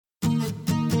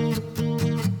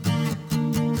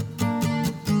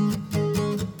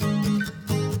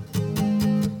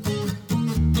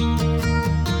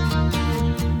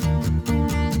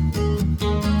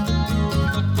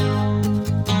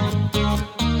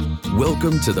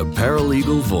Welcome to the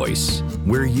Paralegal Voice,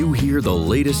 where you hear the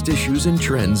latest issues and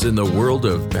trends in the world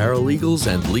of paralegals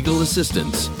and legal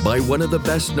assistants by one of the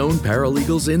best-known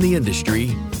paralegals in the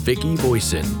industry, Vicki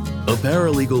Voisin. A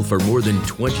paralegal for more than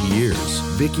 20 years,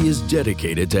 Vicki is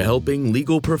dedicated to helping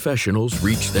legal professionals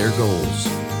reach their goals.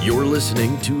 You're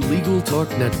listening to Legal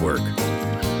Talk Network.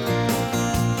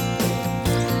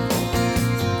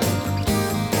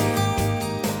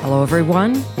 Hello,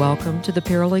 everyone. Welcome to the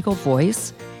Paralegal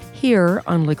Voice here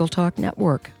on Legal Talk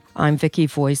Network. I'm Vicki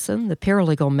Voisin, the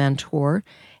paralegal mentor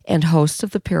and host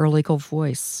of the Paralegal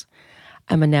Voice.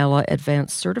 I'm a NALA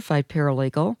Advanced Certified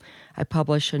Paralegal. I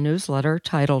publish a newsletter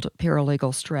titled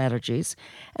Paralegal Strategies,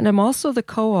 and I'm also the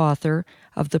co-author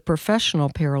of The Professional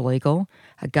Paralegal,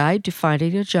 a guide to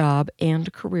finding a job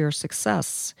and career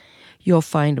success. You'll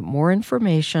find more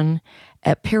information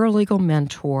at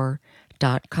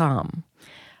paralegalmentor.com.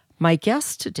 My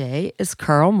guest today is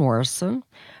Carl Morrison.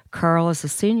 Carl is a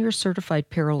senior certified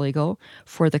paralegal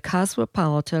for the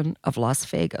Cosmopolitan of Las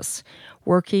Vegas,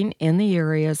 working in the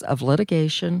areas of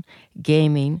litigation,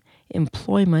 gaming,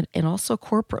 employment, and also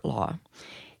corporate law.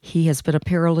 He has been a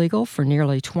paralegal for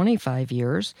nearly 25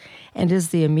 years and is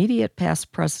the immediate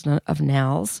past president of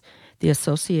NALS, the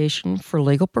Association for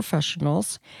Legal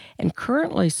Professionals, and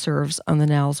currently serves on the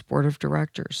NALS Board of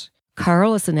Directors.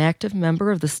 Carl is an active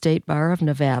member of the State Bar of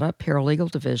Nevada Paralegal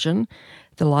Division,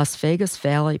 the Las Vegas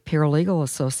Valley Paralegal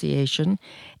Association,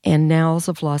 and NALS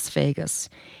of Las Vegas.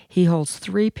 He holds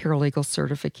 3 paralegal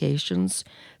certifications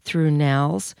through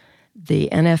NALS, the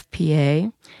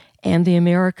NFPA, and the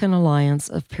American Alliance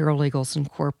of Paralegals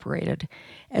Incorporated,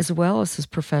 as well as his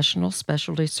professional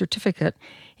specialty certificate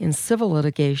in civil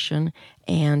litigation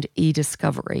and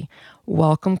e-discovery.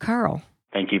 Welcome, Carl.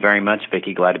 Thank you very much,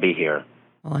 Vicki. Glad to be here.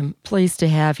 Well, I'm pleased to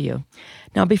have you.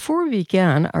 Now, before we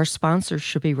begin, our sponsors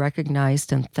should be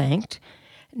recognized and thanked.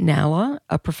 NALA,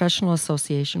 a professional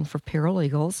association for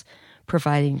paralegals,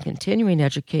 providing continuing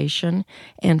education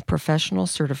and professional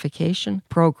certification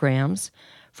programs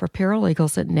for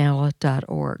paralegals at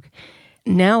NALA.org.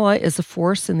 NALA is a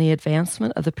force in the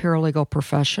advancement of the paralegal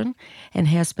profession and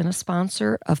has been a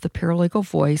sponsor of the Paralegal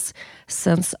Voice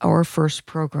since our first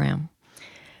program.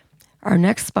 Our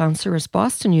next sponsor is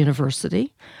Boston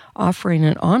University, offering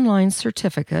an online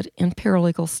certificate in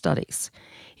paralegal studies.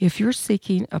 If you're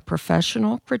seeking a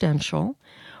professional credential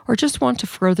or just want to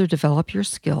further develop your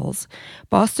skills,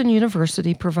 Boston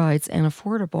University provides an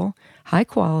affordable,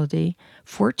 high-quality,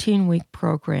 14-week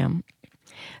program.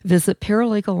 Visit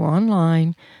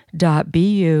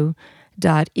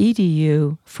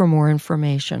paralegalonline.bu.edu for more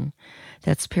information.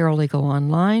 That's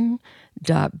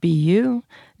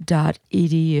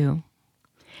paralegalonline.bu.edu.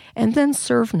 And then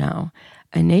ServeNow,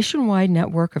 a nationwide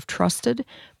network of trusted,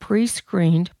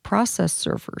 pre-screened process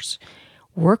servers.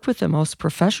 Work with the most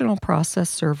professional process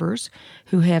servers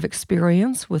who have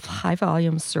experience with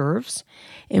high-volume serves,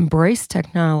 embrace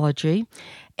technology,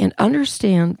 and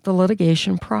understand the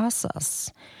litigation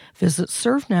process. Visit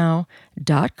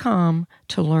ServeNow.com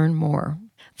to learn more.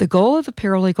 The goal of the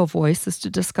Paralegal Voice is to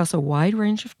discuss a wide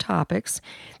range of topics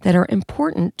that are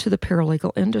important to the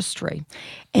paralegal industry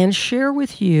and share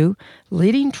with you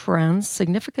leading trends,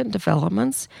 significant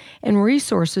developments, and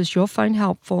resources you'll find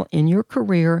helpful in your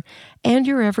career and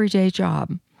your everyday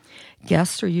job.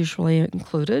 Guests are usually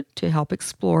included to help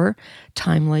explore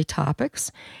timely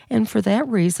topics, and for that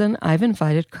reason, I've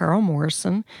invited Carl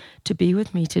Morrison to be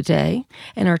with me today,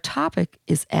 and our topic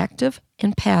is active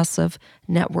and passive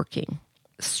networking.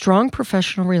 Strong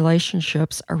professional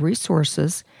relationships are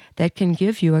resources that can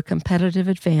give you a competitive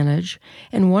advantage,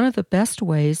 and one of the best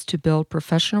ways to build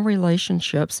professional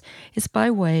relationships is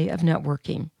by way of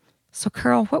networking. So,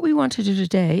 Carl, what we want to do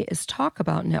today is talk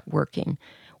about networking.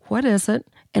 What is it,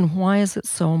 and why is it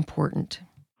so important?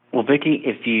 Well, Vicki,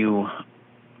 if you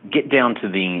get down to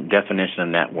the definition of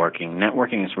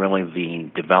networking is really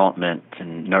the development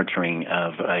and nurturing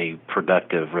of a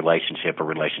productive relationship or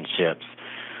relationships,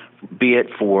 be it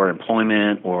for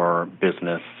employment or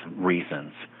business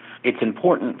reasons. It's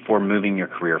important for moving your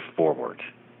career forward,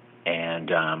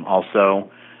 and also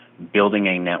building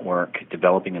a network,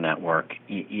 developing a network.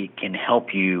 It can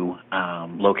help you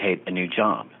locate a new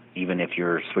job, even if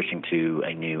you're switching to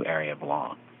a new area of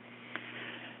law.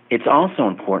 It's also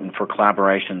important for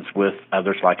collaborations with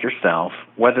others like yourself,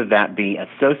 whether that be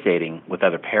associating with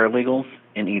other paralegals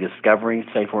in e-discovery,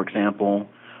 say, for example,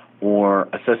 or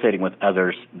associating with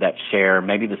others that share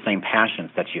maybe the same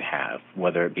passions that you have,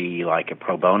 whether it be like a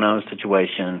pro bono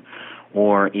situation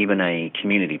or even a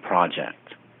community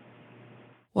project.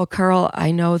 Well, Carl,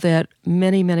 I know that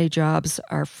many, many jobs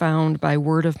are found by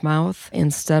word of mouth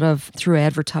instead of through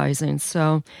advertising.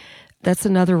 So That's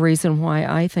another reason why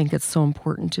I think it's so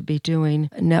important to be doing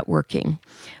networking.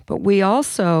 But we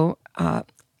also,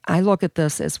 I look at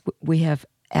this as we have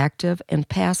active and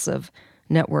passive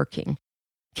networking.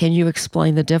 Can you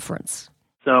explain the difference?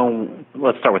 So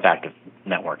let's start with active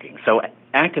networking. So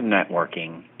active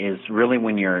networking is really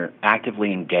when you're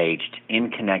actively engaged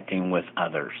in connecting with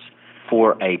others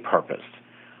for a purpose.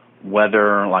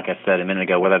 Whether, like I said a minute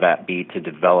ago, whether that be to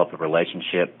develop a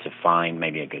relationship, to find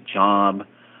maybe a good job,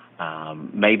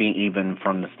 maybe even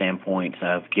from the standpoint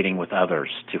of getting with others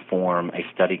to form a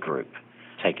study group,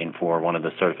 taken for one of the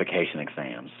certification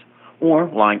exams. Or,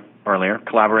 like earlier,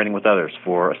 collaborating with others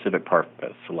for a civic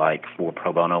purpose, like for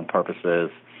pro bono purposes,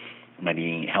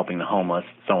 maybe helping the homeless,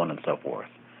 so on and so forth.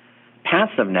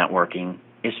 Passive networking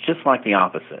is just like the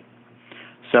opposite.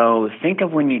 So think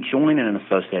of when you join in an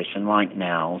association like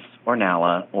NALS or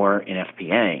NALA or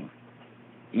NFPA,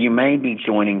 you may be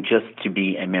joining just to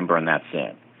be a member and that's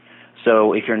it.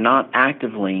 So if you're not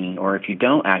actively, or if you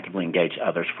don't actively engage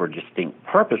others for a distinct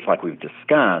purpose like we've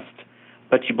discussed,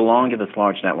 but you belong to this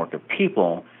large network of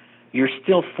people, you're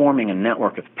still forming a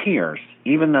network of peers,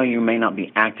 even though you may not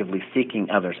be actively seeking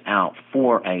others out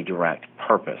for a direct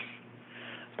purpose.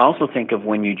 Also think of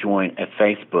when you join a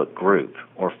Facebook group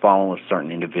or follow a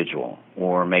certain individual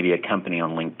or maybe a company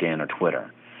on LinkedIn or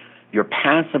Twitter. You're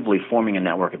passively forming a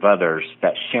network of others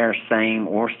that share same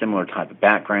or similar type of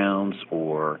backgrounds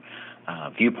or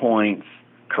viewpoints,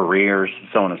 careers,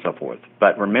 so on and so forth.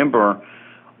 But remember,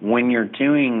 when you're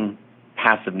doing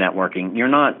passive networking, you're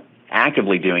not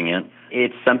actively doing it.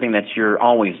 It's something that you're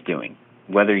always doing,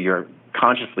 whether you're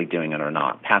consciously doing it or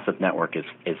not. Passive network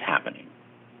is happening.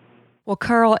 Well,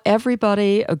 Carl,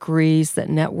 everybody agrees that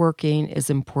networking is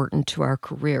important to our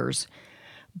careers,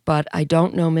 but I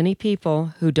don't know many people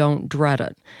who don't dread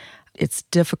it. It's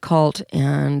difficult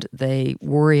and they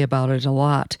worry about it a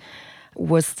lot.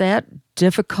 Was that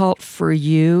difficult for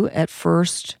you at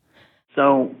first?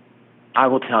 So I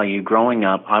will tell you, growing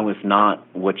up, I was not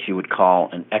what you would call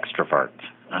an extrovert.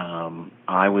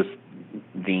 I was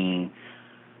the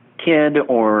kid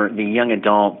or the young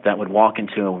adult that would walk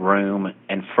into a room,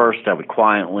 and first I would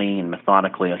quietly and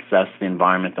methodically assess the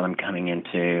environment that I'm coming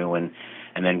into, and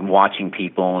then watching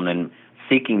people, and then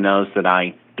seeking those that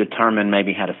I determined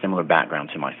maybe had a similar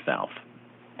background to myself.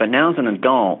 But now as an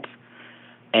adult,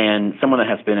 and someone that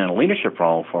has been in a leadership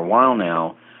role for a while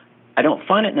now, I don't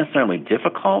find it necessarily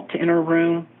difficult to enter a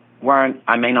room where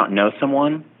I may not know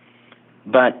someone,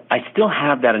 but I still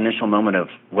have that initial moment of,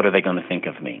 what are they going to think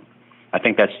of me? I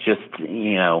think that's just,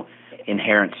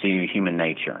 inherent to human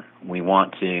nature. We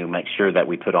want to make sure that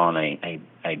we put on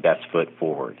a best foot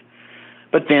forward.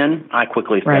 But then I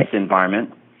quickly assess the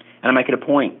environment, and I make it a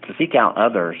point to seek out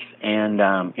others and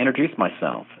introduce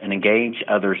myself and engage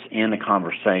others in a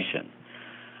conversation.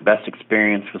 Best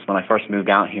experience was when I first moved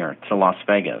out here to Las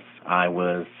Vegas. I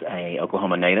was a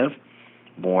Oklahoma native,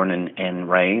 born and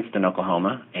raised in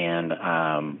Oklahoma, and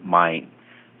my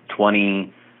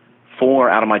 24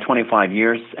 out of my 25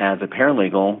 years as a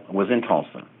paralegal was in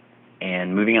Tulsa.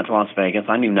 And moving out to Las Vegas,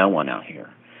 I knew no one out here.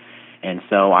 And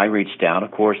so I reached out. Of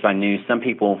course, I knew some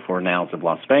people for NALS of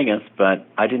Las Vegas, but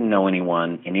I didn't know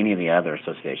anyone in any of the other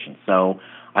associations. So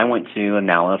I went to a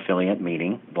NALA affiliate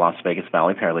meeting, the Las Vegas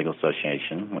Valley Paralegal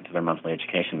Association, went to their monthly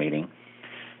education meeting.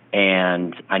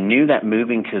 And I knew that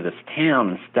moving to this town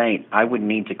and state, I would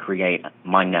need to create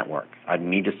my network. I'd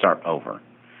need to start over.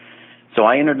 So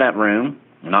I entered that room,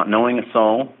 not knowing a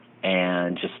soul,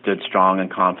 and just stood strong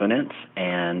and confident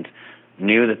and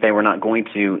knew that they were not going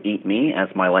to eat me, as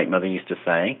my late mother used to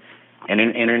say, and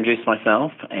introduced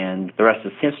myself, and the rest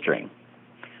is history.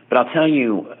 But I'll tell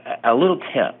you a little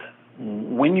tip.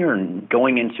 When you're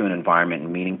going into an environment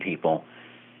and meeting people,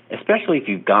 especially if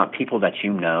you've got people that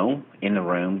you know in the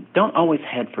room, don't always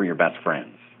head for your best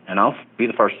friends. And I'll be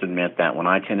the first to admit that when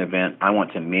I attend an event, I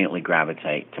want to immediately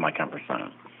gravitate to my comfort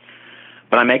zone.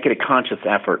 But I make it a conscious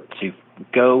effort to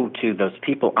go to those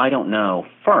people I don't know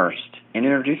first and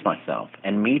introduce myself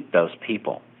and meet those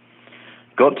people.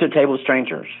 Go up to a table of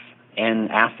strangers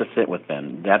and ask to sit with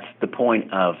them. That's the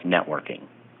point of networking.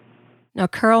 Now,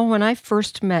 Carl, when I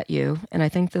first met you, and I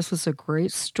think this was a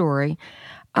great story,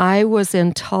 I was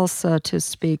in Tulsa to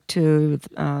speak to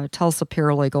Tulsa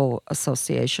Paralegal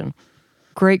Association.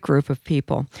 Great group of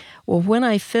people. Well, when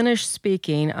I finished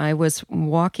speaking, I was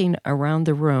walking around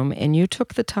the room, and you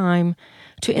took the time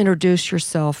to introduce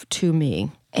yourself to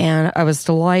me. And I was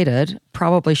delighted.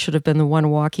 Probably should have been the one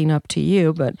walking up to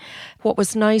you. But what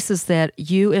was nice is that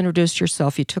you introduced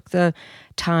yourself. You took the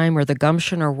time or the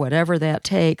gumption or whatever that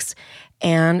takes.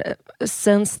 And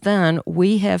since then,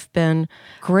 we have been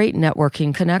great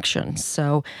networking connections.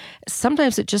 So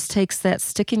sometimes it just takes that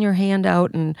sticking your hand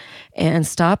out and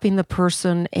stopping the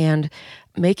person and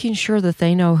making sure that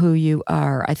they know who you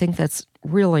are. I think that's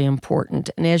really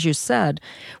important. And as you said,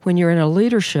 when you're in a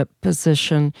leadership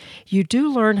position, you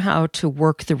do learn how to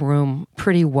work the room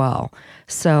pretty well.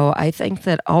 So I think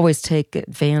that always take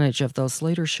advantage of those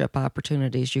leadership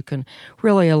opportunities. You can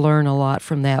really learn a lot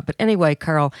from that. But anyway,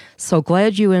 Carl, so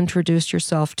glad you introduced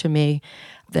yourself to me.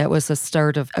 That was the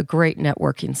start of a great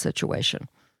networking situation.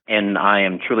 And I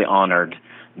am truly honored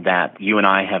that you and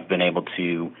I have been able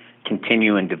to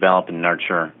continue and develop and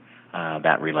nurture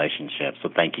that relationship. So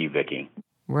thank you, Vicki.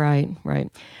 Right.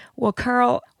 Well,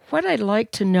 Carl, what I'd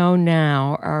like to know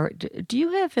now are, do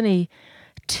you have any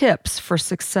tips for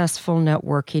successful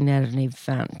networking at an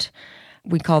event?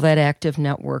 We call that active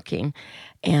networking.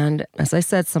 And as I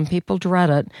said, some people dread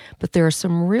it, but there are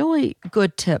some really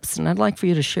good tips, and I'd like for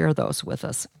you to share those with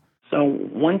us. So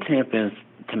one tip is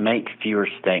to make fewer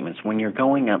statements. When you're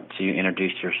going up to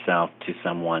introduce yourself to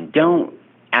someone, don't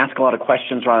ask a lot of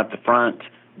questions right up the front.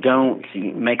 Don't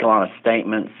make a lot of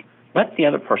statements. Let the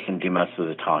other person do most of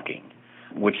the talking,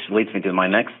 which leads me to my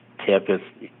next tip is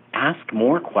ask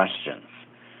more questions.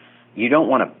 You don't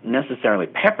want to necessarily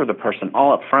pepper the person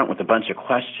all up front with a bunch of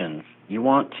questions. You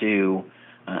want to,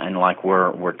 and like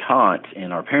we're taught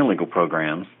in our paralegal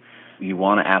programs, you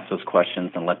want to ask those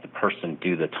questions and let the person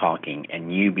do the talking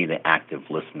and you be the active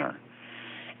listener.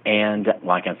 And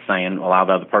like I'm saying, allow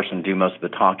the other person to do most of the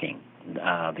talking.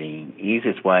 The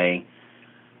easiest way,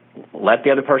 let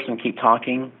the other person keep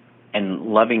talking, and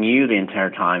loving you the entire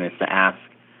time is to ask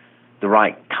the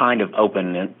right kind of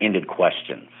open-ended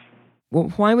questions.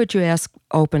 Well, why would you ask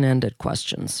open-ended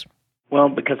questions? Well,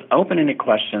 because open-ended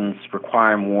questions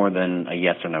require more than a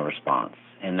yes or no response,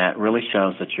 and that really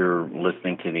shows that you're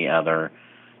listening to the other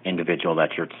individual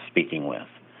that you're speaking with.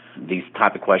 These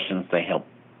type of questions, they help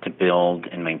to build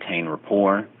and maintain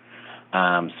rapport.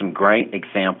 Some great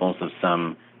examples of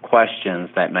some questions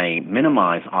that may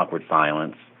minimize awkward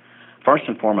silence. First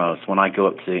and foremost, when I go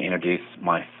up to introduce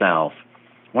myself,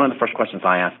 one of the first questions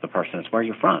I ask the person is, where are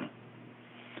you from?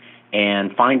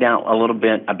 And find out a little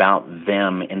bit about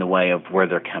them in the way of where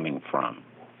they're coming from.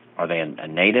 Are they a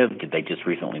native? Did they just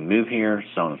recently move here?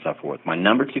 So on and so forth. My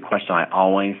number 2 question I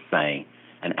always say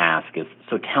and ask is,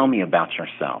 so tell me about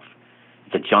yourself.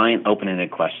 It's a giant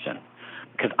open-ended question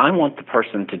because I want the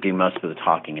person to do most of the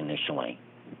talking initially.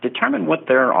 Determine what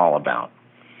they're all about.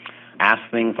 Ask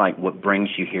things like, what brings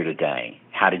you here today?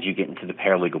 How did you get into the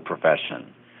paralegal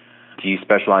profession? Do you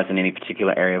specialize in any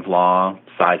particular area of law?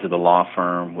 Size of the law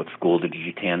firm? What school did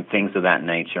you attend? Things of that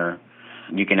nature.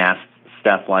 You can ask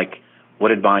stuff like, what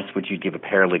advice would you give a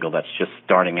paralegal that's just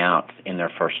starting out in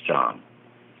their first job?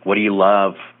 What do you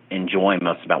love, enjoy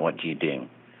most about what you do?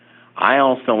 I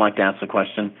also like to ask the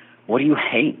question, what do you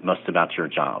hate most about your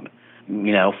job?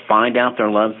 Find out their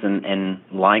loves and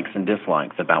likes and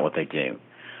dislikes about what they do.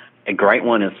 A great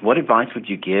one is, what advice would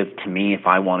you give to me if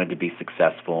I wanted to be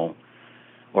successful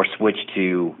or switch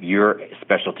to your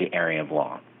specialty area of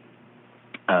law?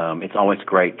 It's always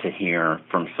great to hear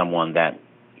from someone that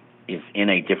is in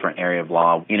a different area of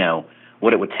law,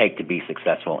 what it would take to be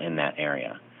successful in that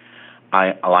area.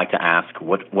 I like to ask,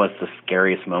 what was the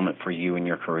scariest moment for you in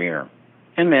your career?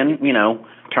 And then,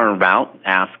 turn about,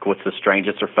 ask what's the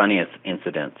strangest or funniest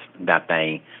incident that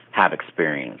they have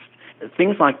experienced.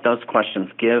 Things like those questions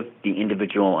give the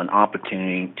individual an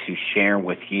opportunity to share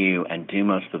with you and do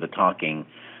most of the talking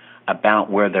about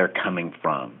where they're coming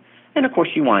from. And, of course,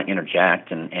 you want to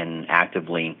interject and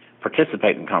actively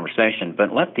participate in conversation,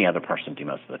 but let the other person do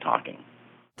most of the talking.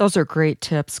 Those are great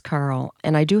tips, Carl.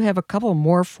 And I do have a couple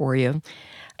more for you.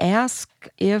 Ask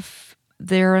if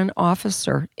they're an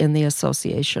officer in the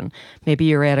association. Maybe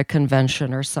you're at a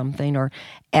convention or something, or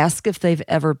ask if they've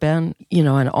ever been,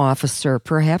 an officer.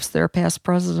 Perhaps they're a past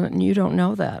president and you don't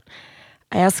know that.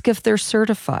 Ask if they're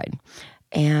certified.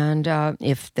 And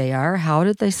if they are, how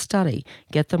did they study?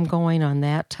 Get them going on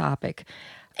that topic.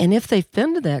 And if they've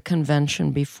been to that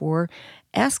convention before,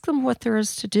 ask them what there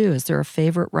is to do. Is there a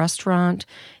favorite restaurant?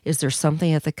 Is there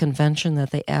something at the convention that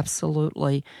they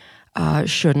absolutely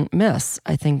shouldn't miss.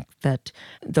 I think that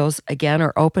those, again,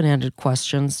 are open-ended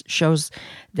questions, shows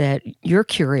that you're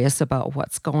curious about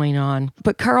what's going on.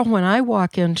 But Carl, when I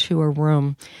walk into a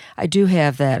room, I do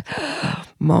have that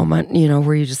moment,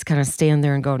 where you just kind of stand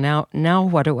there and go, now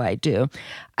what do I do?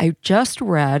 I just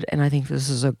read, and I think this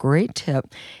is a great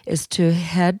tip, is to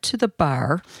head to the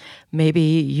bar. Maybe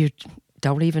you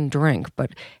don't even drink,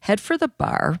 but head for the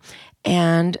bar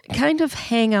and kind of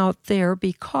hang out there,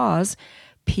 because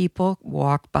people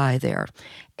walk by there,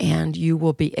 and you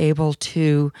will be able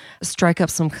to strike up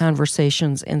some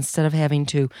conversations instead of having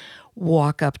to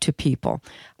walk up to people.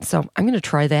 So I'm going to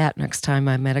try that next time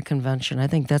I'm at a convention. I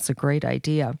think that's a great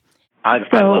idea. I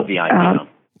love the idea.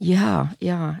 Yeah.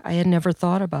 I had never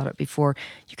thought about it before.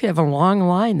 You could have a long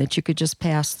line that you could just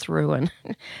pass through and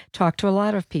talk to a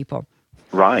lot of people.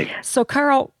 Right. So,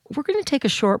 Carl, we're going to take a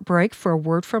short break for a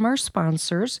word from our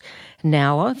sponsors,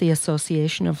 NALA, the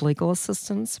Association of Legal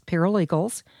Assistants,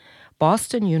 Paralegals,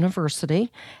 Boston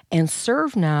University, and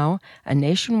ServeNow, a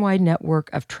nationwide network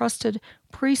of trusted,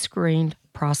 pre-screened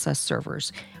process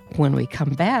servers. When we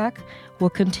come back, we'll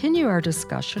continue our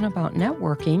discussion about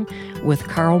networking with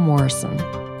Carl Morrison.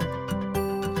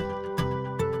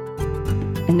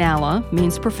 NALA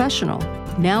means professional.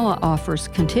 NALA offers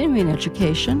continuing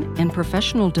education and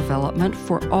professional development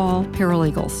for all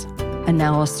paralegals. A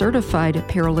NALA certified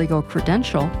paralegal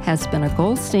credential has been a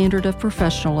gold standard of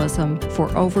professionalism for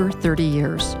over 30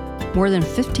 years. More than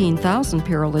 15,000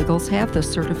 paralegals have this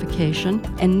certification,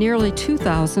 and nearly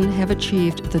 2,000 have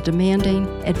achieved the demanding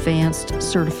Advanced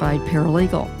Certified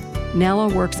Paralegal. NALA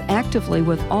works actively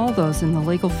with all those in the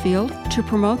legal field to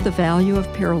promote the value of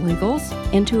paralegals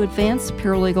and to advance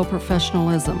paralegal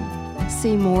professionalism.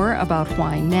 See more about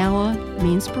why NALA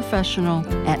means professional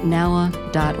at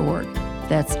nala.org.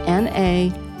 That's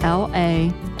NALA.org.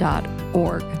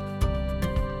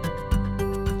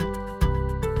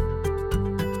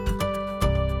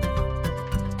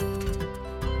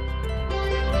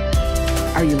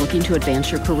 Are you looking to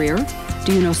advance your career?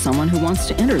 Do you know someone who wants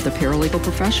to enter the paralegal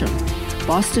profession?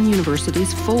 Boston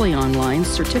University's fully online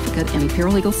certificate in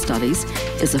paralegal studies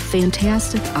is a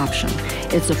fantastic option.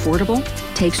 It's affordable,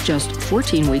 takes just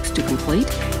 14 weeks to complete,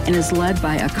 and is led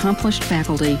by accomplished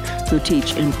faculty who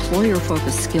teach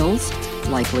employer-focused skills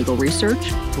like legal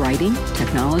research, writing,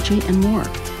 technology, and more.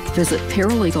 Visit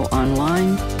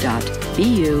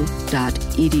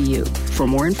paralegalonline.bu.edu for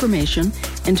more information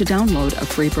and to download a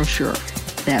free brochure.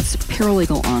 That's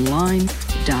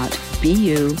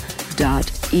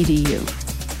paralegalonline.bu.edu.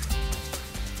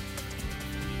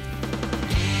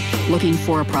 Looking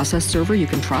for a process server you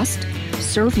can trust?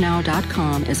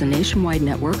 ServeNow.com is a nationwide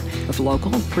network of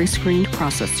local pre-screened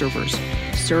process servers.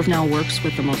 ServeNow works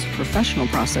with the most professional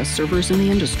process servers in the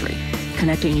industry,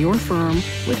 connecting your firm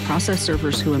with process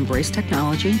servers who embrace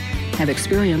technology, have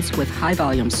experience with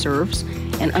high-volume serves,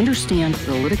 and understand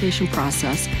the litigation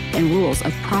process and rules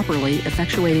of properly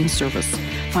effectuating service.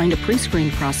 Find a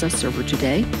pre-screened process server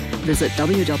today. Visit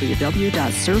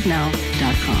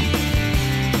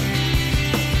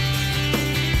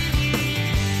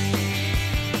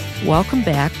www.servenow.com. Welcome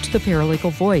back to the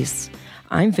Paralegal Voice.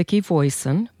 I'm Vicki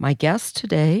Voisin. My guest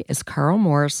today is Carl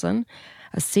Morrison,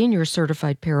 a senior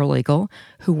certified paralegal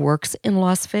who works in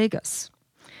Las Vegas.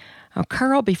 Now,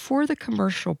 Carl, before the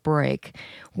commercial break,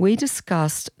 we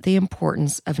discussed the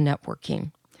importance of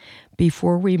networking.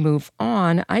 Before we move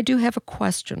on, I do have a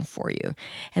question for you,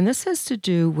 and this has to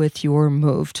do with your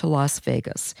move to Las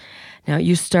Vegas. Now,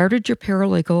 you started your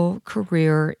paralegal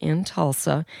career in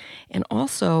Tulsa and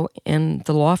also in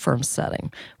the law firm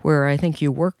setting, where I think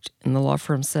you worked in the law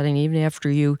firm setting even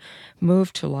after you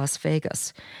moved to Las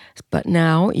Vegas. But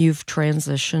now you've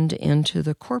transitioned into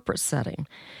the corporate setting.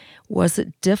 Was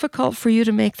it difficult for you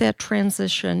to make that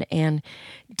transition, and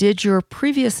did your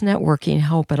previous networking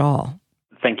help at all?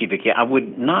 Thank you, Vicki. I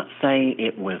would not say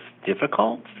it was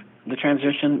difficult, the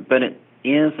transition, but it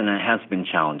is and it has been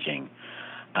challenging.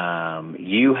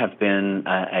 You have been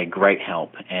a great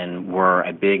help and were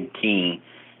a big key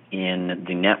in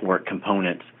the network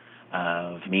component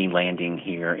of me landing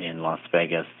here in Las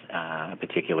Vegas, a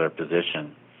particular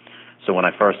position. So when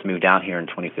I first moved out here in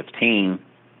 2015,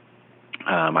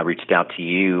 I reached out to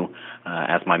you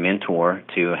as my mentor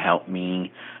to help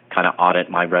me kind of audit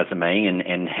my resume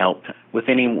and help with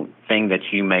anything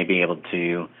that you may be able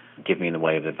to give me in the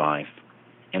way of advice.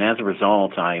 And as a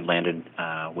result, I landed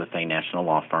with a national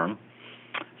law firm.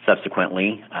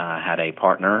 Subsequently, had a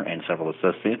partner and several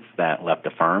associates that left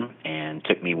the firm and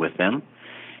took me with them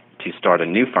to start a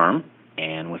new firm,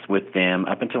 and was with them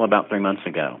up until about 3 months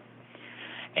ago.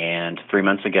 And 3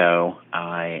 months ago,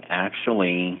 I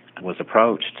actually was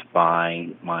approached by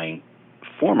my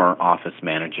former office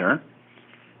manager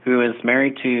who is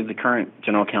married to the current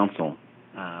general counsel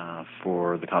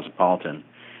for the Cosmopolitan.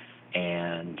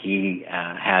 And he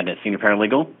had a senior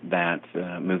paralegal that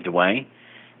moved away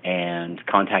and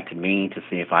contacted me to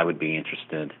see if I would be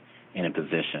interested in a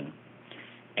position.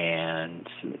 And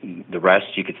the rest,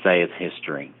 you could say, is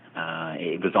history.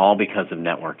 It was all because of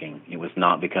networking. It was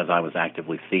not because I was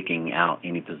actively seeking out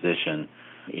any position.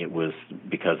 It was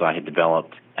because I had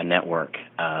developed a network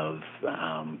of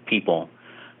people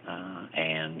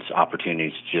and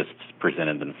opportunities just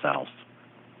presented themselves.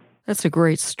 That's a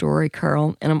great story,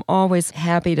 Carl, and I'm always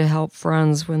happy to help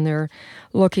friends when they're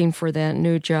looking for that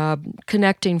new job,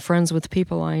 connecting friends with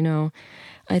people I know.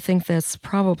 I think that's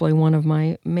probably one of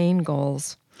my main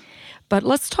goals. But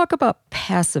let's talk about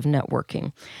passive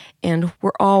networking. And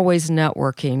we're always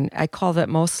networking. I call that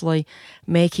mostly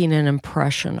making an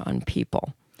impression on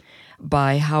people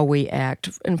by how we act.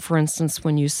 And for instance,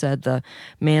 when you said the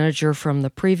manager from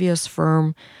the previous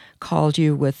firm called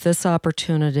you with this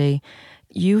opportunity,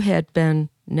 you had been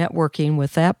networking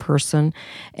with that person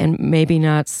and maybe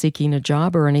not seeking a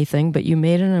job or anything, but you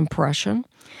made an impression.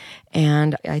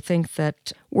 And I think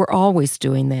that we're always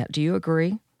doing that. Do you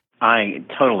agree? I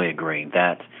totally agree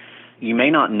that you may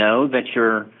not know that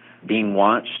you're being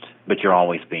watched, but you're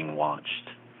always being watched.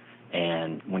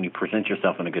 And when you present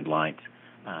yourself in a good light,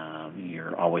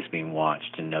 you're always being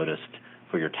watched and noticed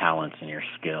for your talents and your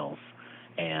skills.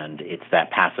 And it's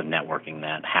that passive networking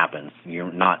that happens.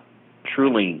 You're not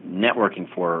truly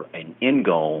networking for an end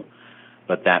goal,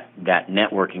 but that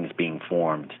networking is being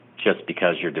formed just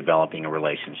because you're developing a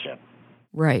relationship.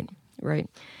 Right, right.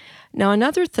 Now,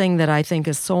 another thing that I think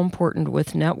is so important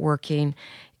with networking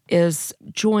is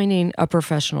joining a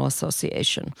professional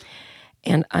association.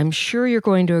 And I'm sure you're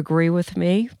going to agree with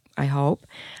me, I hope.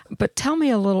 But tell me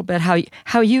a little bit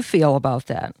how you feel about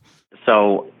that.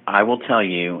 So I will tell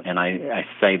you, and I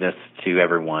say this to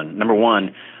everyone, number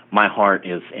one, my heart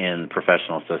is in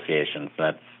professional associations.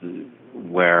 That's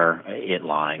where it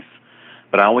lies.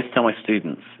 But I always tell my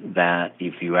students that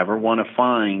if you ever want to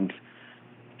find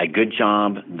a good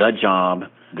job, the job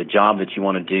that you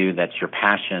want to do, that's your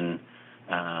passion,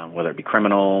 whether it be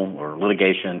criminal or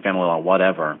litigation, family law,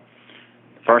 whatever,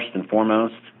 first and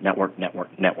foremost,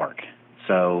 network.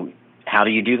 So how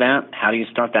do you do that? How do you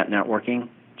start that networking?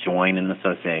 Join an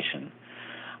association.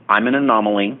 I'm an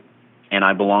anomaly, and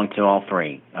I belong to all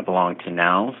three. I belong to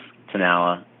NALS,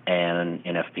 TANALA, and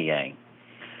NFPA.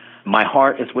 My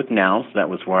heart is with NALS. That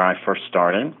was where I first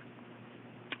started.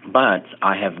 But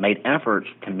I have made efforts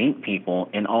to meet people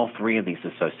in all three of these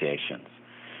associations.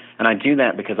 And I do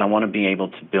that because I want to be able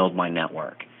to build my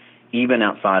network, even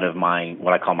outside of my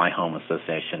what I call my home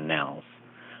association, NALS.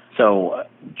 So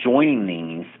joining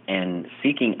these and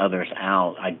seeking others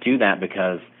out, I do that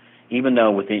because even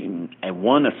though within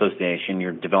one association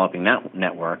you're developing that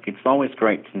network, it's always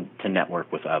great to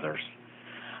network with others.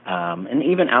 And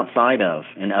even outside of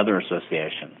in other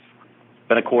associations.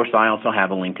 But of course, I also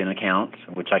have a LinkedIn account,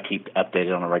 which I keep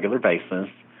updated on a regular basis.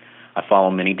 I follow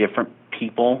many different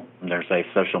people. There's a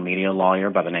social media lawyer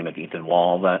by the name of Ethan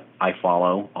Wall that I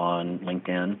follow on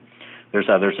LinkedIn. There's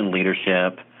others in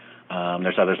leadership.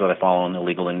 There's others that I follow in the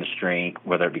legal industry,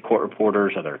 whether it be court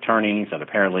reporters, other attorneys, other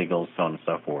paralegals, so on and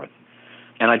so forth.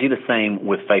 And I do the same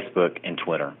with Facebook and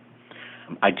Twitter.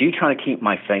 I do try to keep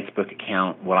my Facebook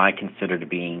account what I consider to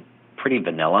be pretty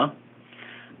vanilla,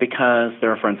 because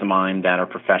there are friends of mine that are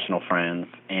professional friends,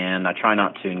 and I try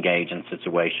not to engage in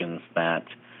situations that,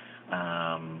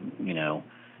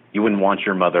 you wouldn't want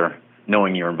your mother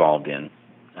knowing you're involved in,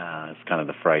 as kind of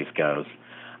the phrase goes,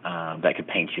 that could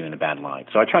paint you in a bad light.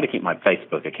 So I try to keep my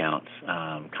Facebook account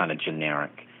kind of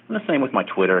generic, and the same with my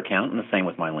Twitter account, and the same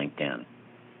with my LinkedIn.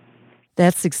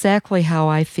 That's exactly how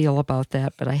I feel about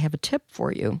that, but I have a tip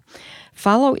for you.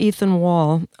 Follow Ethan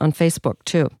Wall on Facebook,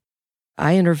 too.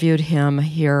 I interviewed him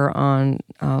here on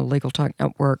Legal Talk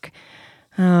Network.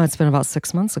 It's been about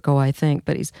 6 months ago, I think,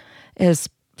 but his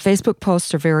Facebook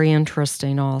posts are very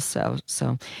interesting also.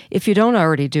 So if you don't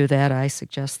already do that, I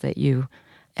suggest that you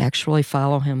actually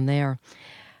follow him there.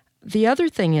 The other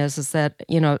thing is that,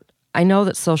 I know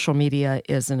that social media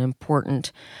is an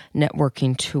important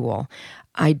networking tool.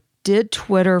 I did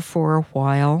Twitter for a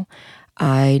while.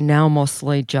 I now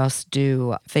mostly just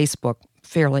do Facebook,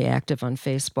 fairly active on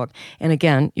Facebook. And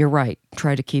again, you're right,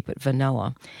 try to keep it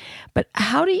vanilla. But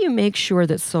how do you make sure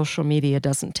that social media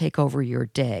doesn't take over your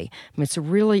day? I mean, it's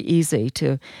really easy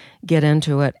to get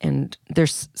into it, and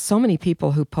there's so many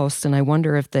people who post, and I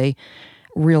wonder if they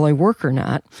really work or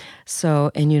not.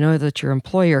 So, and you know that your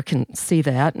employer can see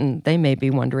that, and they may be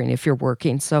wondering if you're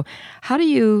working. So how do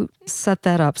you set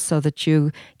that up so that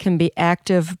you can be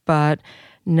active but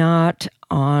not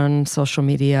on social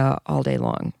media all day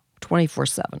long,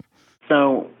 24/7?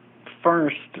 So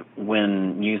first,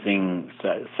 when using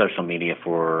social media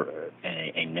for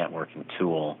a networking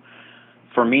tool,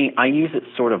 for me, I use it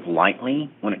sort of lightly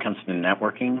when it comes to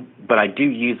networking, but I do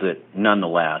use it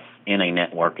nonetheless in a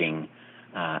networking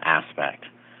aspect.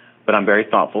 But I'm very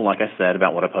thoughtful, like I said,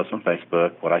 about what I post on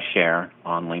Facebook, what I share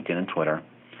on LinkedIn and Twitter.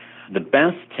 The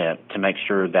best tip to make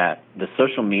sure that the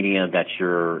social media that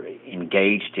you're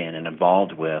engaged in and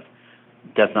involved with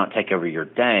does not take over your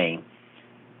day,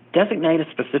 designate a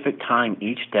specific time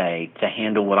each day to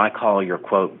handle what I call your,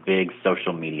 quote, big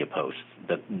social media posts,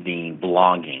 the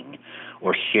blogging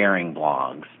or sharing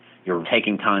blogs. You're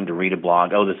taking time to read a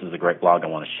blog. Oh, this is a great blog. I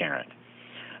want to share it.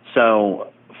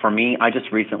 So for me, I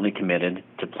just recently committed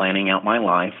to planning out my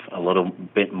life a little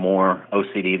bit more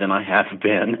OCD than I have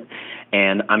been,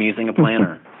 and I'm using a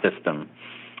planner system.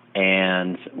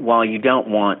 And while you don't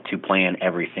want to plan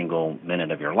every single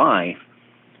minute of your life,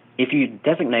 if you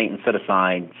designate and set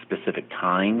aside specific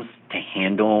times to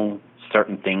handle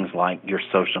certain things like your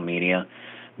social media,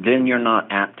 then you're not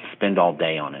apt to spend all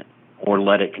day on it or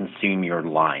let it consume your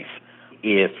life.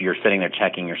 If you're sitting there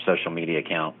checking your social media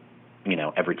account,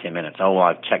 every 10 minutes. Oh, well,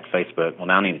 I've checked Facebook. Well,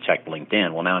 now I need to check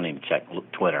LinkedIn. Well, now I need to check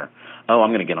Twitter. Oh, I'm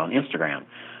going to get on Instagram.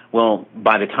 Well,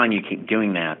 by the time you keep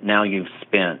doing that, now you've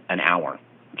spent an hour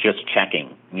just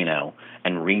checking,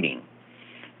 and reading.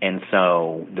 And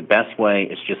so the best way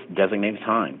is just designate a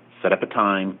time. Set up a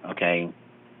time, 7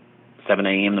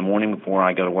 a.m. in the morning before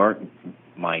I go to work,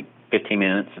 my 15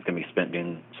 minutes is going to be spent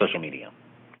doing social media.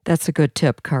 That's a good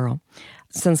tip, Carl.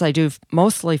 Since I do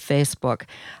mostly Facebook,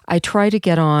 I try to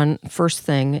get on first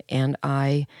thing, and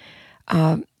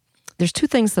there's two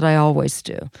things that I always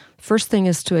do. First thing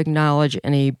is to acknowledge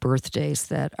any birthdays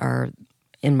that are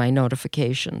in my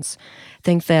notifications. I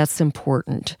think that's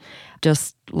important.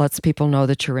 Just lets people know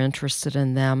that you're interested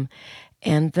in them.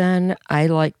 And then I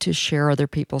like to share other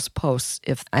people's posts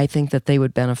if I think that they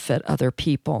would benefit other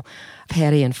people.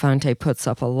 Patty Infante puts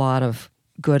up a lot of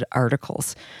good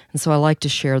articles, and so I like to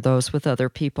share those with other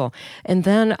people. And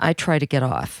then I try to get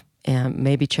off and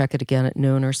maybe check it again at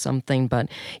noon or something. But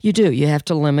you have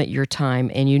to limit your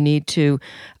time, and you do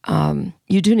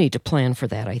need to plan for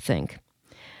that, I think.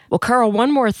 Well, Carl,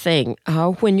 one more thing.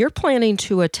 When you're planning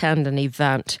to attend an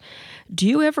event, do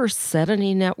you ever set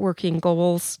any networking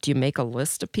goals? Do you make a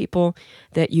list of people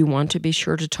that you want to be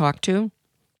sure to talk to?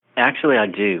 Actually, I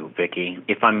do, Vicki.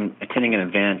 If I'm attending an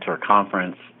event or a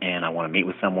conference and I want to meet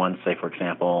with someone, say, for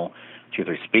example, 2 or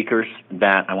 3 speakers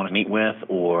that I want to meet with,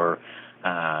 or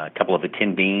a couple of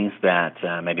attendees that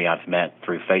maybe I've met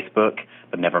through Facebook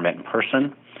but never met in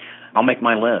person, I'll make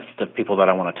my list of people that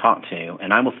I want to talk to,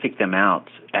 and I will seek them out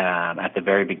at the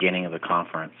very beginning of the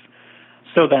conference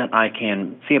so that I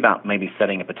can see about maybe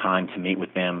setting up a time to meet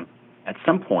with them at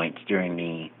some point during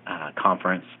the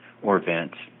conference or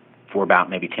event for about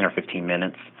maybe 10 or 15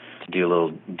 minutes to do a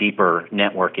little deeper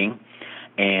networking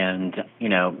and,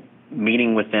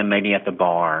 meeting with them maybe at the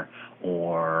bar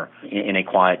or in a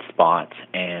quiet spot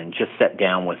and just sit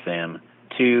down with them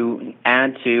to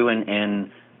add to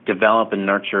and develop and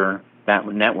nurture that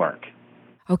network.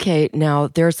 Okay, now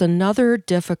there's another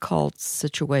difficult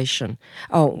situation.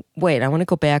 Oh, wait, I want to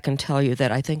go back and tell you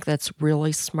that I think that's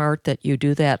really smart that you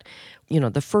do that,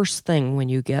 the first thing when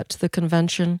you get to the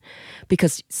convention,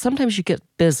 because sometimes you get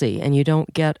busy and you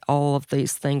don't get all of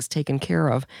these things taken care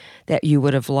of that you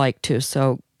would have liked to.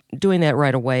 So doing that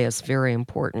right away is very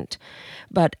important.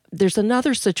 But there's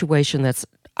another situation that's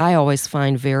I always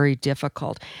find very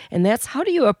difficult. And that's, how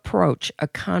do you approach a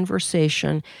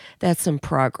conversation that's in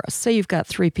progress? Say you've got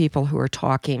 3 people who are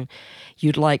talking.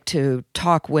 You'd like to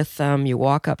talk with them. You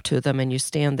walk up to them and you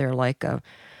stand there like a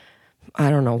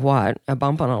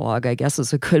bump on a log, I guess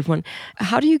is a good one.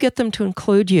 How do you get them to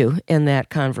include you in that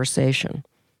conversation?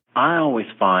 I always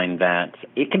find that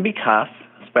it can be tough,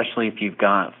 especially if you've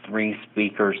got 3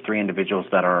 speakers, 3 individuals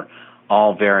that are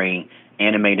all very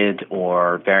animated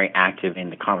or very active in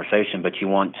the conversation, but you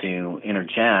want to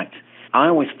interject. I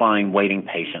always find waiting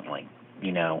patiently,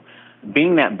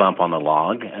 being that bump on the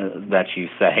log that you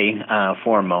say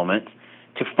for a moment,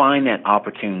 to find that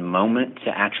opportune moment to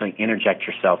actually interject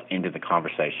yourself into the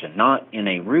conversation, not in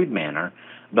a rude manner,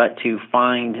 but to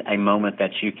find a moment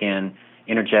that you can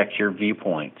interject your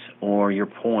viewpoint or your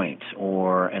point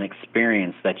or an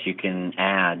experience that you can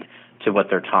add to what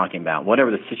they're talking about, whatever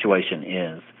the situation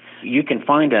is. You can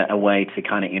find a way to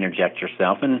kind of interject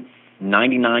yourself, and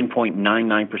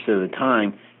 99.99% of the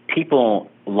time, people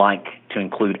like to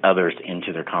include others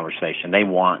into their conversation. They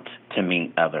want to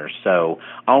meet others. So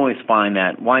I always find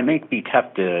that while it may be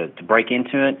tough to break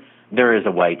into it, there is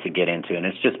a way to get into it. And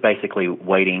it's just basically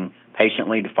waiting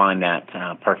patiently to find that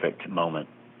perfect moment.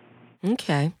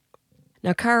 Okay.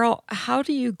 Now, Carl, how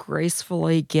do you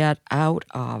gracefully get out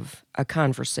of a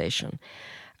conversation?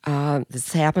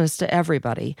 This happens to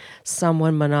everybody.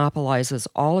 Someone monopolizes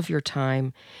all of your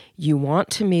time. You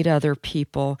want to meet other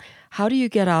people. How do you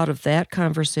get out of that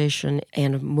conversation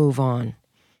and move on?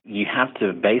 You have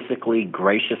to basically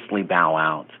graciously bow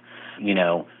out.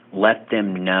 Let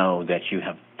them know that you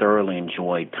have thoroughly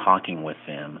enjoyed talking with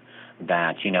them,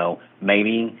 that,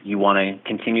 maybe you want to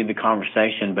continue the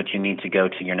conversation, but you need to go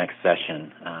to your next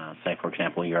session, say, for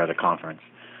example, you're at a conference,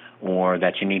 or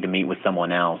that you need to meet with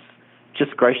someone else.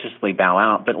 Just graciously bow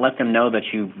out, but let them know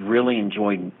that you've really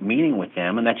enjoyed meeting with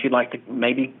them and that you'd like to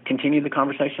maybe continue the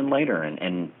conversation later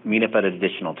and meet up at an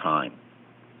additional time.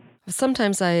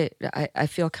 Sometimes I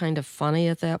feel kind of funny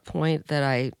at that point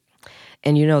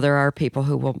and there are people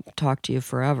who will talk to you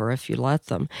forever if you let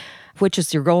them, which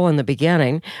is your goal in the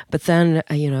beginning. But then,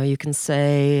 you can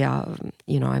say, I'm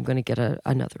going to get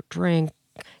another drink.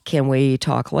 Can we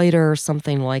talk later?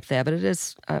 Something like that. But it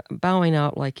is bowing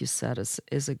out, like you said,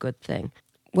 is a good thing.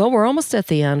 Well, we're almost at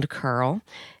the end, Carl,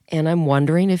 and I'm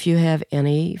wondering if you have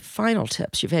any final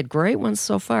tips. You've had great ones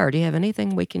so far. Do you have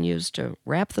anything we can use to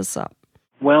wrap this up?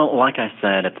 Well, like I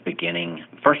said at the beginning,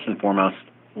 first and foremost,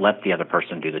 let the other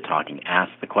person do the talking. Ask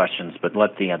the questions, but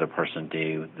let the other person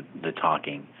do the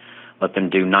talking. Let them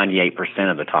do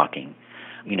 98% of the talking.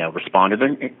 Respond to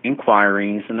their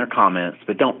inquiries and their comments,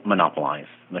 but don't monopolize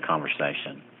the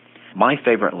conversation. My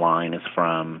favorite line is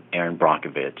from Erin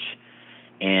Brockovich,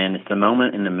 and it's the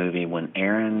moment in the movie when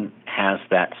Erin has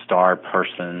that star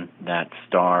person, that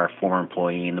star former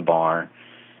employee in the bar,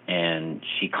 and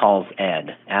she calls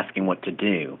Ed, asking what to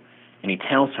do. And he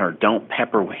tells her, don't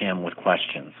pepper him with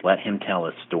questions. Let him tell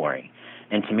his story.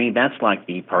 And to me, that's like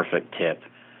the perfect tip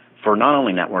for not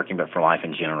only networking, but for life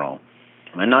in general.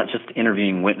 And not just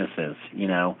interviewing witnesses.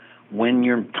 When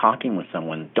you're talking with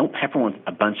someone, don't pepper them with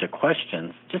a bunch of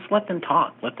questions. Just let them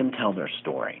talk. Let them tell their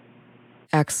story.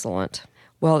 Excellent.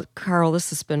 Well, Carl,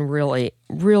 this has been really,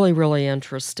 really, really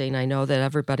interesting. I know that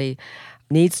everybody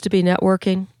needs to be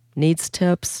networking, needs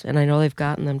tips, and I know they've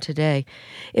gotten them today.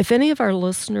 If any of our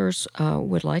listeners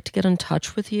would like to get in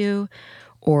touch with you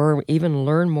or even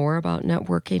learn more about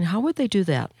networking, how would they do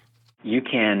that? You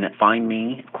can find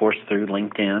me, of course, through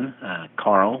LinkedIn.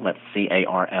 Carl, that's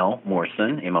C-A-R-L,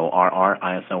 Morrison,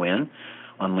 M-O-R-R-I-S-O-N,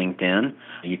 on LinkedIn.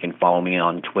 You can follow me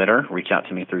on Twitter, reach out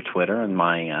to me through Twitter, and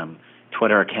my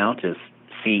Twitter account is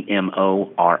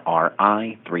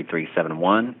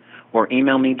CMORRI3371, or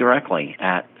email me directly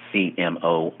at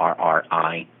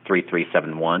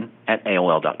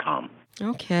CMORRI3371@AOL.com.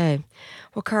 Okay.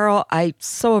 Well, Carl, I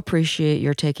so appreciate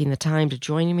your taking the time to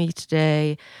join me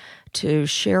today, to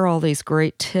share all these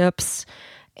great tips,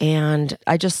 and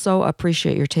I just so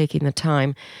appreciate your taking the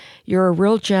time. You're a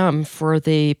real gem for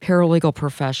the paralegal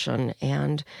profession,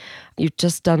 and you've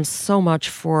just done so much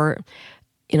for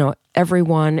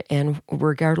everyone, and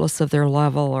regardless of their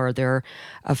level or their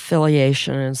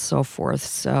affiliation and so forth.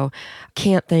 So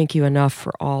can't thank you enough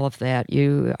for all of that.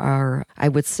 You are, I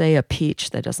would say, a peach.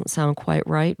 That doesn't sound quite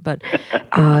right, but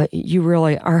you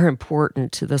really are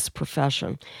important to this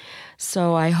profession.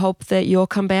 So I hope that you'll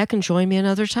come back and join me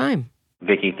another time.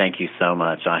 Vicki, thank you so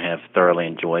much. I have thoroughly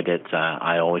enjoyed it.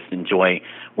 I always enjoy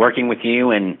working with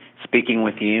you and speaking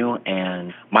with you,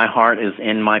 and my heart is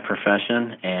in my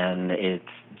profession, and it's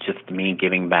just me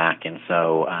giving back. And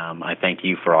so I thank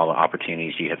you for all the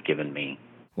opportunities you have given me.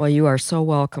 Well, you are so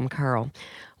welcome, Carl.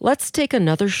 Let's take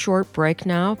another short break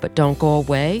now, but don't go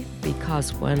away,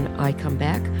 because when I come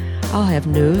back, I'll have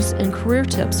news and career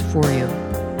tips for you.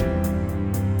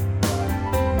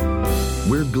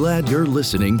 We're glad you're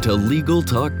listening to Legal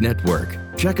Talk Network.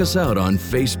 Check us out on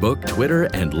Facebook, Twitter,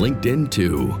 and LinkedIn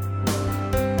too.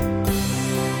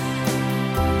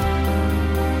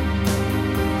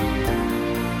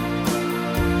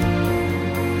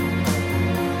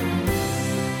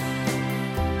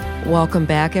 Welcome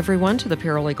back, everyone, to the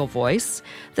Paralegal Voice.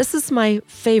 This is my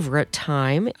favorite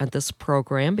time at this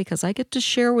program because I get to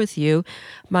share with you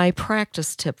my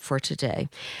practice tip for today.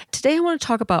 Today, I want to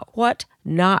talk about what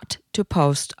not to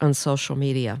post on social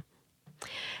media.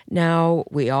 Now,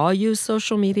 we all use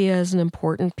social media as an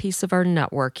important piece of our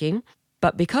networking,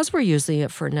 but because we're using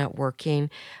it for networking,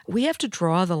 we have to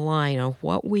draw the line on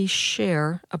what we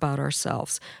share about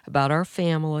ourselves, about our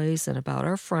families, and about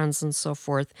our friends and so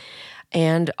forth.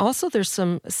 And also there's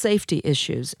some safety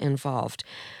issues involved.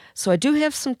 So I do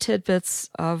have some tidbits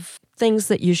of things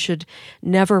that you should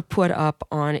never put up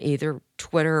on either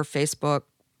Twitter, Facebook,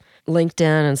 LinkedIn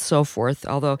and so forth,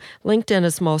 although LinkedIn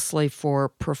is mostly for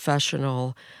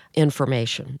professional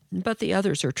information, but the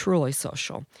others are truly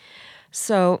social.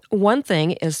 So one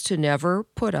thing is to never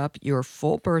put up your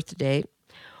full birth date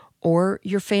or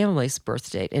your family's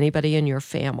birth date, anybody in your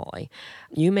family.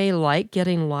 You may like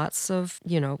getting lots of,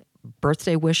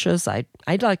 birthday wishes.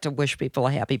 I'd like to wish people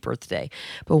a happy birthday.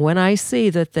 But when I see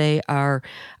that they are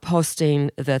posting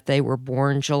that they were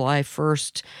born July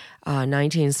 1st,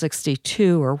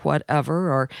 1962 or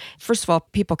whatever, or first of all,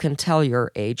 people can tell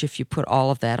your age if you put all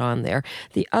of that on there.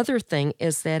 The other thing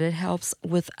is that it helps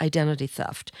with identity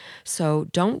theft. So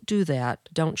don't do that.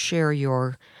 Don't share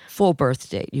your full birth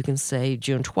date. You can say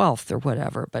June 12th or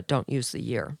whatever, but don't use the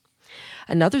year.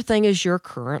 Another thing is your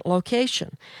current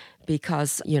location,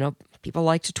 because, people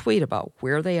like to tweet about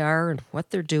where they are and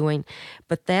what they're doing,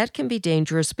 but that can be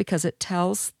dangerous because it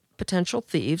tells potential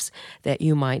thieves that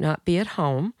you might not be at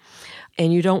home,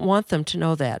 and you don't want them to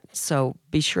know that. So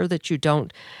be sure that you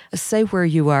don't say where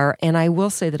you are. And I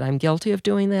will say that I'm guilty of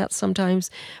doing that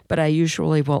sometimes, but I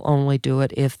usually will only do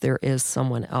it if there is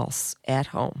someone else at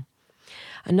home.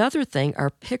 Another thing are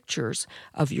pictures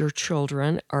of your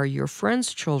children or your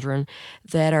friends' children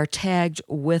that are tagged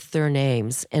with their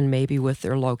names and maybe with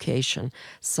their location.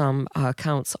 Some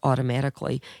accounts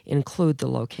automatically include the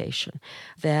location.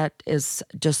 That is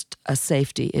just a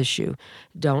safety issue.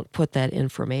 Don't put that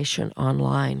information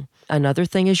online. Another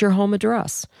thing is your home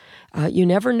address. You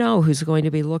never know who's going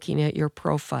to be looking at your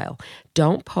profile.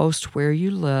 Don't post where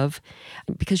you live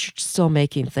because you're still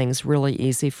making things really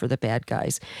easy for the bad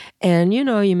guys. And you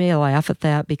may laugh at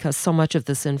that because so much of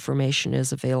this information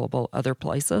is available other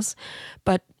places,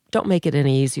 but don't make it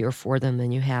any easier for them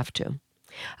than you have to.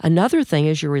 Another thing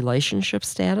is your relationship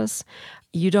status.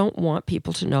 You don't want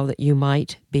people to know that you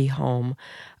might be home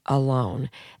alone.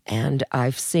 And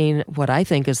I've seen what I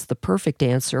think is the perfect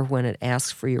answer when it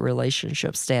asks for your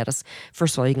relationship status.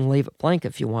 First of all, you can leave it blank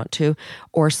if you want to,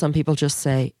 or some people just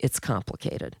say it's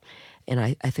complicated. And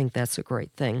I think that's a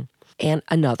great thing. And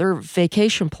another,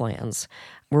 vacation plans.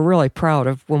 We're really proud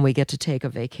of when we get to take a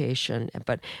vacation.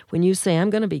 But when you say, I'm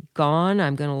going to be gone,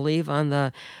 I'm going to leave on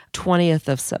the 20th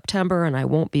of September and I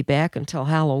won't be back until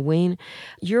Halloween,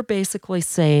 you're basically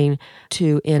saying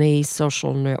to any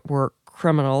social network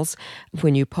criminals,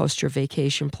 when you post your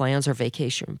vacation plans or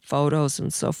vacation photos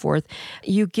and so forth,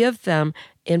 you give them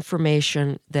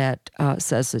information that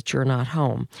says that you're not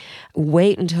home.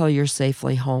 Wait until you're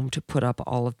safely home to put up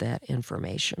all of that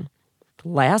information.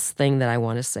 Last thing that I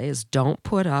want to say is don't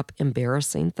put up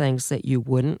embarrassing things that you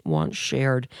wouldn't want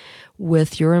shared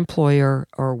with your employer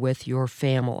or with your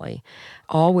family.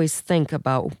 Always think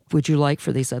about, would you like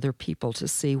for these other people to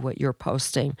see what you're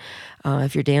posting?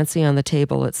 If you're dancing on the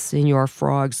table at Señor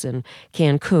Frogs in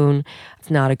Cancun, it's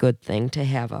not a good thing to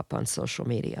have up on social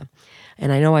media.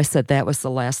 And I know I said that was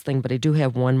the last thing, but I do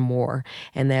have one more,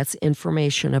 and that's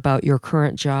information about your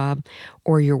current job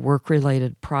or your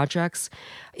work-related projects.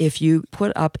 If you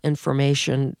put up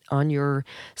information on your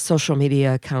social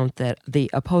media account that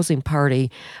the opposing party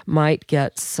might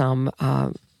get some,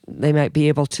 they might be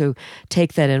able to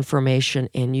take that information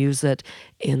and use it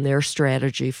in their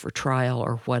strategy for trial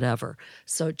or whatever.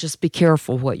 So just be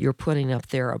careful what you're putting up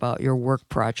there about your work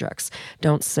projects.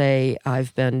 Don't say,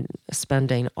 I've been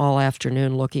spending all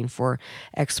afternoon looking for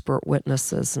expert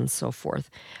witnesses and so forth.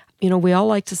 We all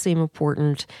like to seem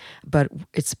important, but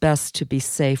it's best to be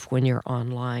safe when you're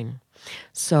online.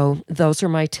 So those are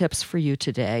my tips for you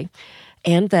today.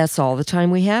 And that's all the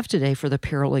time we have today for the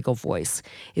Paralegal Voice.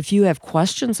 If you have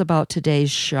questions about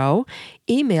today's show,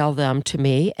 email them to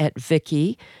me at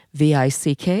Vicki,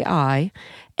 VICKI,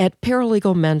 at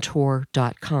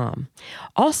paralegalmentor.com.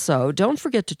 Also, don't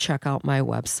forget to check out my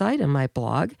website and my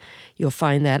blog. You'll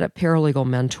find that at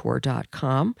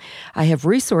paralegalmentor.com. I have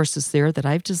resources there that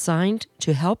I've designed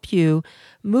to help you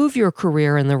move your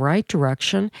career in the right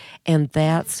direction, and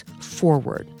that's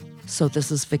forward. So this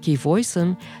is Vicki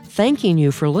Voisin, thanking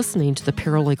you for listening to the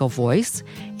Paralegal Voice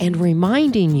and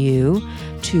reminding you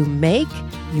to make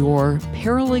your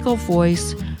paralegal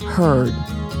voice heard.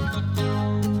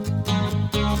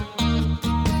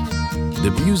 The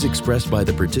views expressed by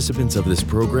the participants of this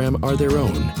program are their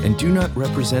own and do not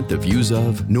represent the views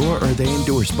of, nor are they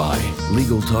endorsed by,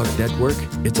 Legal Talk Network,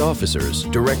 its officers,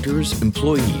 directors,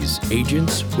 employees,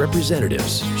 agents,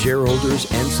 representatives,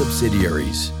 shareholders, and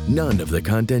subsidiaries. None of the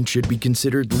content should be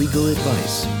considered legal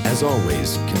advice. As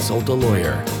always, consult a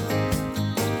lawyer.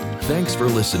 Thanks for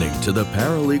listening to The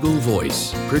Paralegal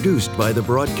Voice, produced by the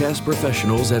broadcast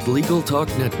professionals at Legal Talk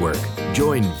Network.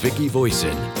 Join Vicki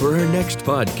Voisin for her next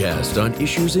podcast on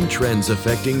issues and trends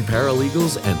affecting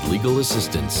paralegals and legal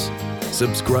assistants.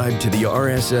 Subscribe to the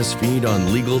RSS feed on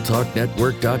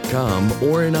LegalTalkNetwork.com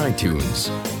or in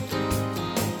iTunes.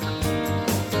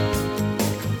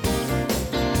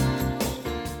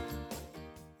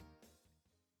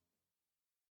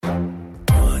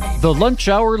 The Lunch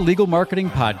Hour Legal Marketing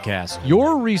Podcast,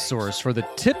 your resource for the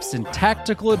tips and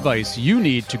tactical advice you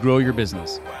need to grow your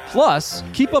business. Plus,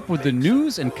 keep up with the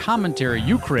news and commentary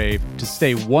you crave to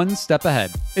stay one step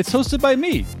ahead. It's hosted by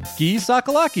me, Guy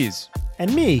Sakalakis.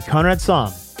 And me, Conrad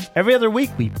Som. Every other week,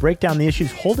 we break down the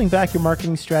issues holding back your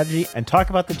marketing strategy and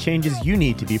talk about the changes you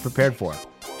need to be prepared for.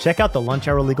 Check out the Lunch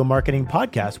Hour Legal Marketing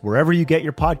Podcast wherever you get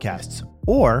your podcasts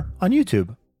or on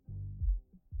YouTube.